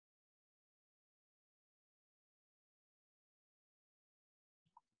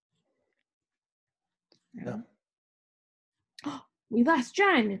Yeah. We lost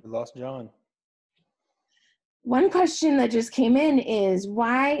John. We lost John. One question that just came in is,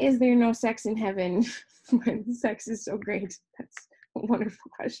 why is there no sex in heaven when sex is so great? That's a wonderful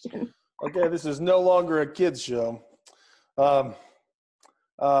question. Okay, this is no longer a kids show. The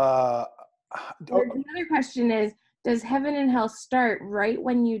other question is, does heaven and hell start right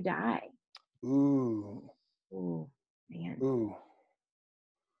when you die? Ooh, man. Ooh.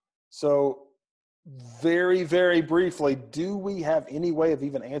 So very, very briefly, do we have any way of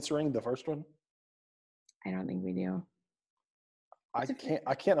even answering the first one? I don't think we do.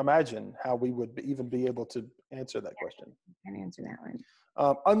 I can't imagine how we would even be able to answer that question. I can't answer that one.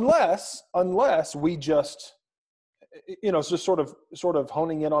 Unless we just, just sort of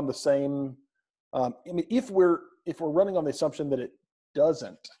honing in on the same. I mean, if we're running on the assumption that it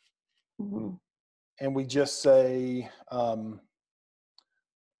doesn't, and we just say,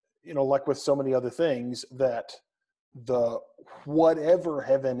 like with so many other things, that the whatever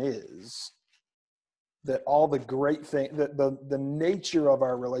heaven is, that all the great thing, that the nature of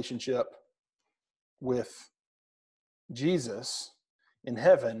our relationship with Jesus in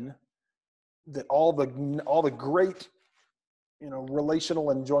heaven, that all the great, relational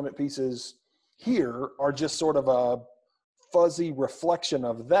enjoyment pieces here are just sort of a fuzzy reflection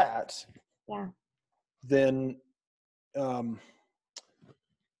of that. Yeah. Then,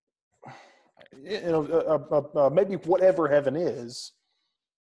 maybe whatever heaven is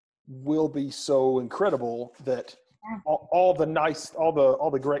will be so incredible that all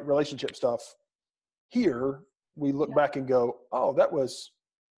the great relationship stuff here, we look back and go, oh, that was,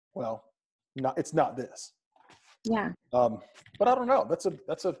 it's not this. Yeah. But I don't know.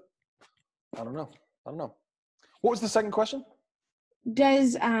 I don't know. What was the second question?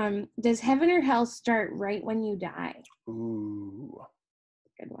 Does heaven or hell start right when you die? Ooh.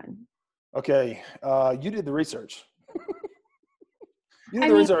 Good one. Okay. You did the research.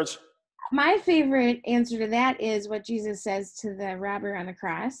 Research. My favorite answer to that is what Jesus says to the robber on the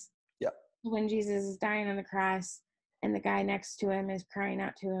cross. Yeah. When Jesus is dying on the cross and the guy next to him is crying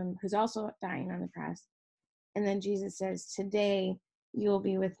out to him, who's also dying on the cross. And then Jesus says, today you will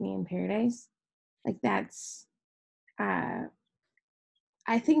be with me in paradise. Like that's, I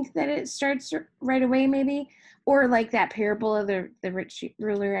think that it starts right away maybe. Or like that parable of the rich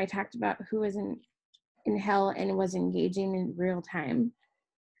ruler I talked about, who was in hell and was engaging in real time.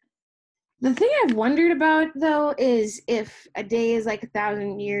 The thing I've wondered about, though, is if a day is like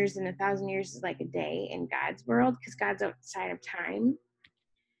 1,000 years and 1,000 years is like a day in God's world, because God's outside of time.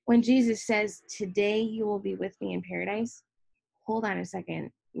 When Jesus says, today you will be with me in paradise, hold on a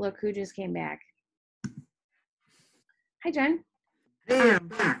second. Look who just came back. Hi, Jen. Hey, I'm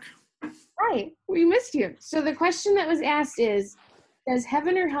back. Hi, we missed you. So the question that was asked is, does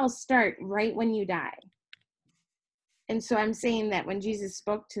heaven or hell start right when you die? And so I'm saying that when Jesus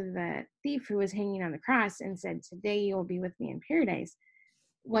spoke to the thief who was hanging on the cross and said, today you will be with me in paradise,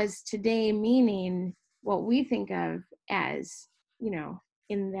 was today meaning what we think of as,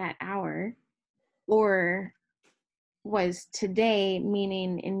 in that hour, or was today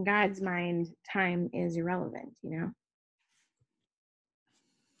meaning in God's mind, time is irrelevant,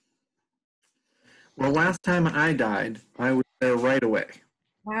 Well, last time I died, I was there right away.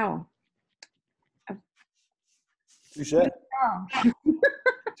 Wow. Touche.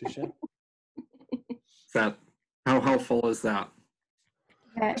 Touche. How helpful is that?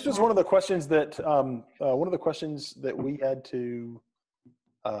 This was one of the questions that we had to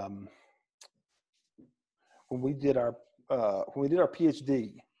when we did our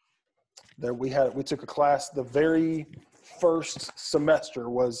PhD. There we took a class. The very first semester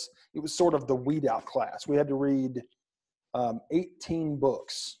was sort of the weed out class. We had to read 18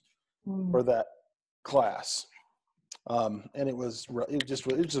 books for that class. And it just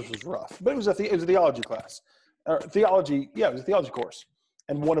was rough, but it was a theology class, it was a theology course.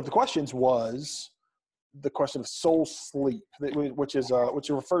 And one of the questions was the question of soul sleep, which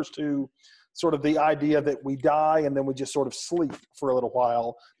refers to sort of the idea that we die and then we just sort of sleep for a little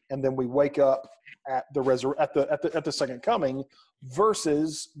while and then we wake up at the second coming,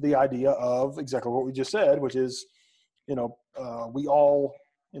 versus the idea of exactly what we just said, which is, we all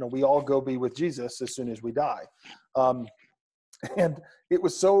go be with Jesus as soon as we die. And it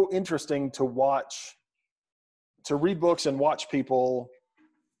was so interesting to read books and watch people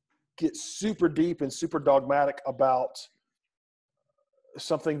get super deep and super dogmatic about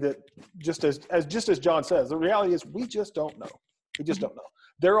something that just as John says, the reality is we just don't know. We just don't know.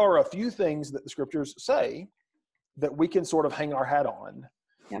 There are a few things that the scriptures say that we can sort of hang our hat on.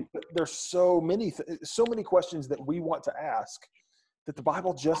 Yep. But there's so many questions that we want to ask that the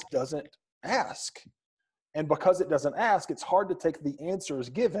Bible just doesn't ask. And because it doesn't ask, it's hard to take the answers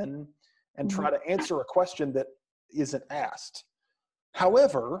given and try to answer a question that isn't asked.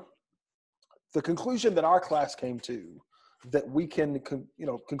 However, the conclusion that our class came to that we can,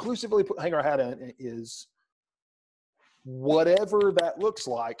 conclusively hang our hat in is whatever that looks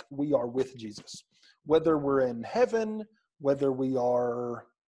like, we are with Jesus. Whether we're in heaven, whether we are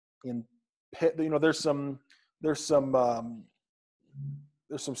in, there's some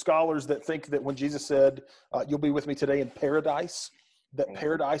scholars that think that when Jesus said, "You'll be with me today in paradise," that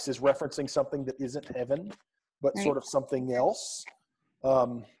paradise is referencing something that isn't heaven, but sort of something else.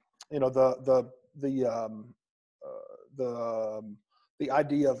 The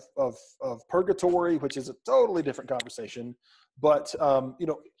idea of purgatory, which is a totally different conversation, but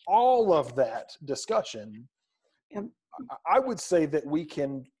all of that discussion, I would say that we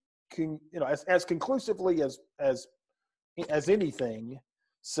can as conclusively as anything,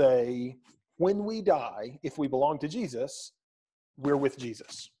 say when we die, if we belong to Jesus, we're with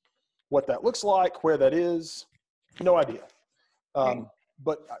Jesus. What that looks like, where that is, no idea.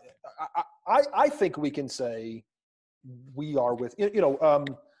 But I think we can say we are with,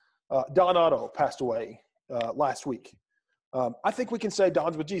 Don Otto passed away last week. I think we can say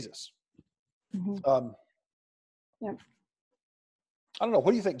Don's with Jesus. I don't know.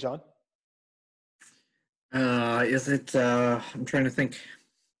 What do you think, John? Is it, I'm trying to think,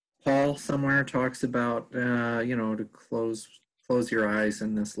 Paul somewhere talks about, to close your eyes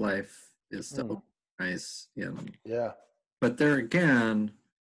in this life is to open your eyes. Yeah. But there again,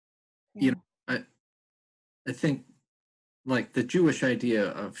 I think like the Jewish idea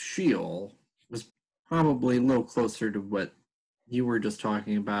of Sheol was probably a little closer to what you were just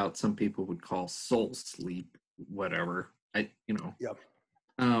talking about. Some people would call soul sleep, whatever.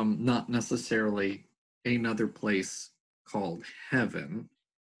 Not necessarily another place called heaven.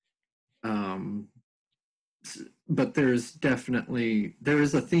 But there is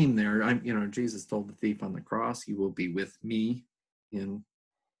a theme there. Jesus told the thief on the cross, "You will be with me in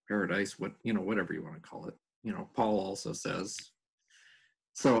paradise," whatever you want to call it. Paul also says.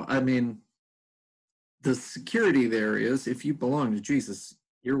 So, the security there is if you belong to Jesus,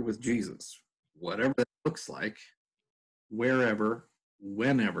 you're with Jesus, whatever that looks like, wherever,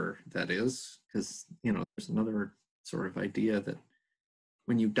 whenever that is, because, there's another sort of idea that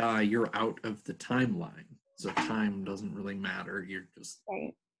when you die, you're out of the timeline. So time doesn't really matter. You're just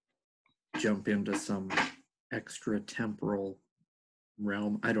jump into some extra temporal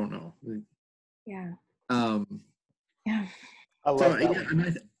realm. I don't know. Yeah. I love that. Yeah,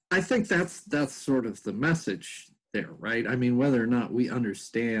 and I think that's sort of the message there, right? Whether or not we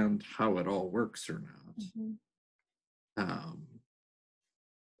understand how it all works or not.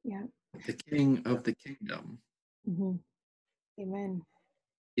 The King of the Kingdom Amen.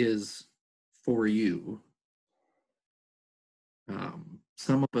 is for you.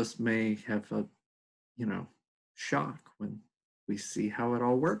 Some of us may have a, shock when we see how it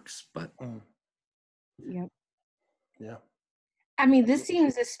all works, but Yeah. Yeah. This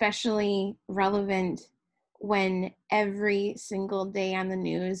seems especially relevant when every single day on the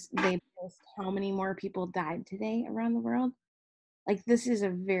news they post how many more people died today around the world. Like, this is a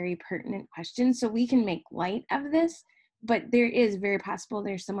very pertinent question. So we can make light of this, but there is very possible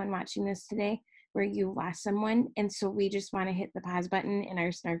there's someone watching this today where you lost someone. And so we just want to hit the pause button in our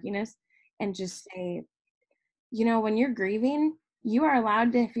snarkiness and just say, when you're grieving, you are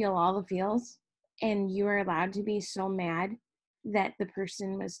allowed to feel all the feels, and you are allowed to be so mad that the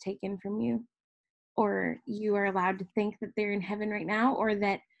person was taken from you, or you are allowed to think that they're in heaven right now, or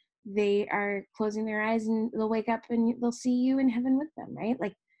that they are closing their eyes and they'll wake up and they'll see you in heaven with them, right?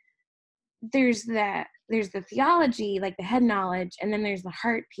 Like, there's the theology, like the head knowledge, and then there's the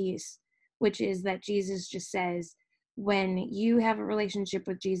heart piece, which is that Jesus just says, when you have a relationship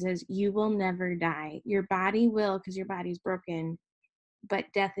with Jesus, you will never die. Your body will, because your body's broken, but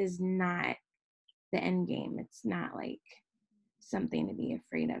death is not the end game. It's not like something to be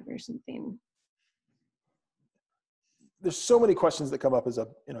afraid of or something. There's so many questions that come up as a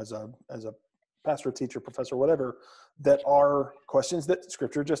pastor, teacher, professor, whatever, that are questions that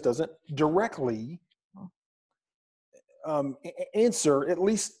Scripture just doesn't directly answer, at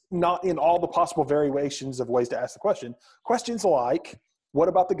least not in all the possible variations of ways to ask the question. Questions like, what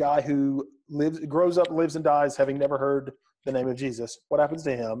about the guy who grows up, lives and dies having never heard the name of Jesus? What happens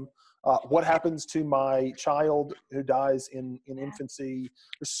to him? What happens to my child who dies in infancy?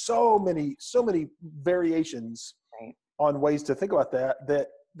 There's so many variations on ways to think about that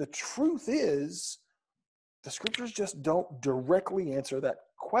the truth is the Scriptures just don't directly answer that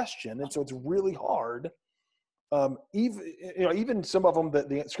question. And so it's really hard. Even some of them that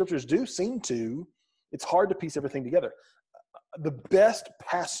the Scriptures do seem to it's hard to piece everything together. The best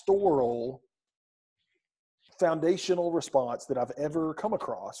pastoral foundational response that I've ever come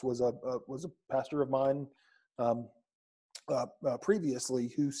across was a pastor of mine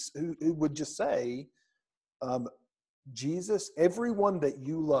previously who would just say, Jesus, everyone that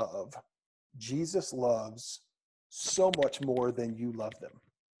you love, Jesus loves so much more than you love them.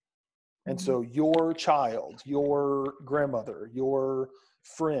 And so your child, your grandmother, your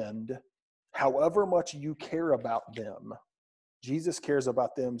friend, however much you care about them, Jesus cares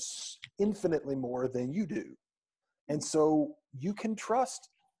about them infinitely more than you do. And so you can trust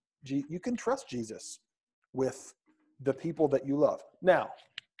Jesus with the people that you love. Now,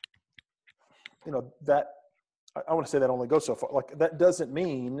 that I want to say that only goes so far. Like, that doesn't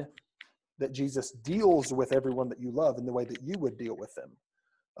mean that Jesus deals with everyone that you love in the way that you would deal with them.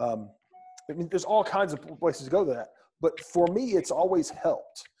 I mean, there's all kinds of places to go to that. But for me, it's always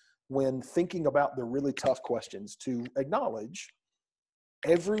helped when thinking about the really tough questions to acknowledge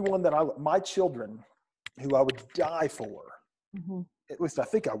everyone that my children, who I would die for, at least I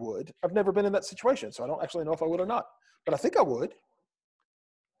think I would. I've never been in that situation, so I don't actually know if I would or not. But I think I would.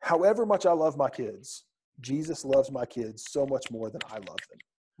 However much I love my kids, Jesus loves my kids so much more than I love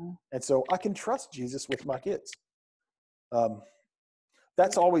them. And so I can trust Jesus with my kids.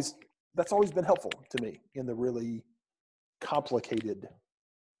 That's always been helpful to me in the really complicated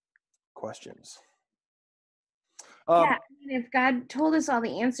questions. Yeah, if God told us all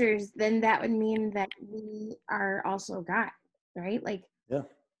the answers, then that would mean that we are also God, right? Like, yeah,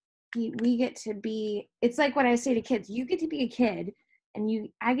 we get to be. It's like what I say to kids: you get to be a kid, and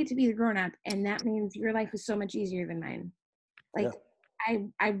I get to be the grown up, and that means your life is so much easier than mine. Like,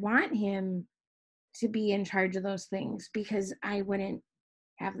 I want him to be in charge of those things, because I wouldn't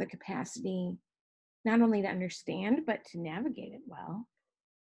have the capacity not only to understand but to navigate it well.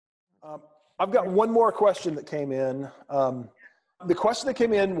 I've got one more question that came in. The question that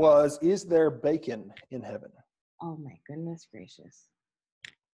came in was, is there bacon in heaven? Oh my goodness gracious.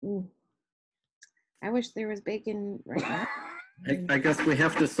 Ooh. I wish there was bacon right now. I guess we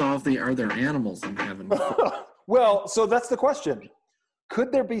have to solve are there animals in heaven? Well, so that's the question.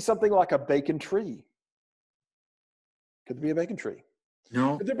 Could there be something like a bacon tree? Could there be a bacon tree?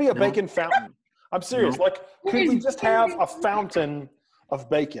 No. Could there be a bacon fountain? I'm serious. No. Like, could we just have a fountain of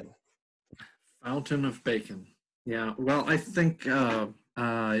bacon? Fountain of bacon. Yeah. Well, I think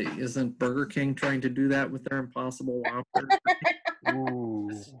isn't Burger King trying to do that with their Impossible Whopper? Ooh.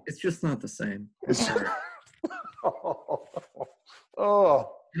 It's just not the same.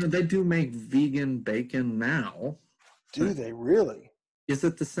 Oh. They do make vegan bacon now. Do they really? Is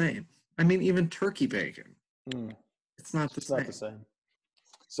it the same? I mean, even turkey bacon. It's not the same. Not the same.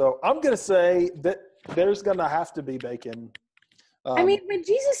 So I'm going to say that there's going to have to be bacon. I mean, when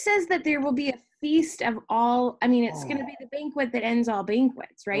Jesus says that there will be a feast of all, I mean, it's going to be the banquet that ends all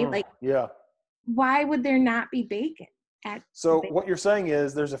banquets, right? Like, yeah. Why would there not be bacon? What you're saying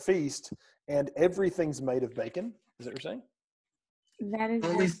is there's a feast and everything's made of bacon? Is that what you're saying? That is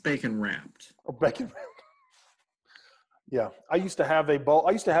at least bacon wrapped. Or bacon wrapped. Yeah. I used to have a bowl.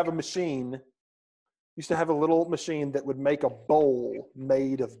 I used to have a machine. Used to have a little machine that would make a bowl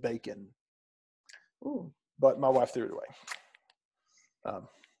made of bacon. Ooh. But my wife threw it away.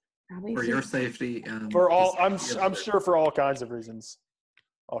 For your safety and for all, I'm sure for all kinds of reasons.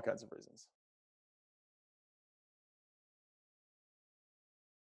 All kinds of reasons.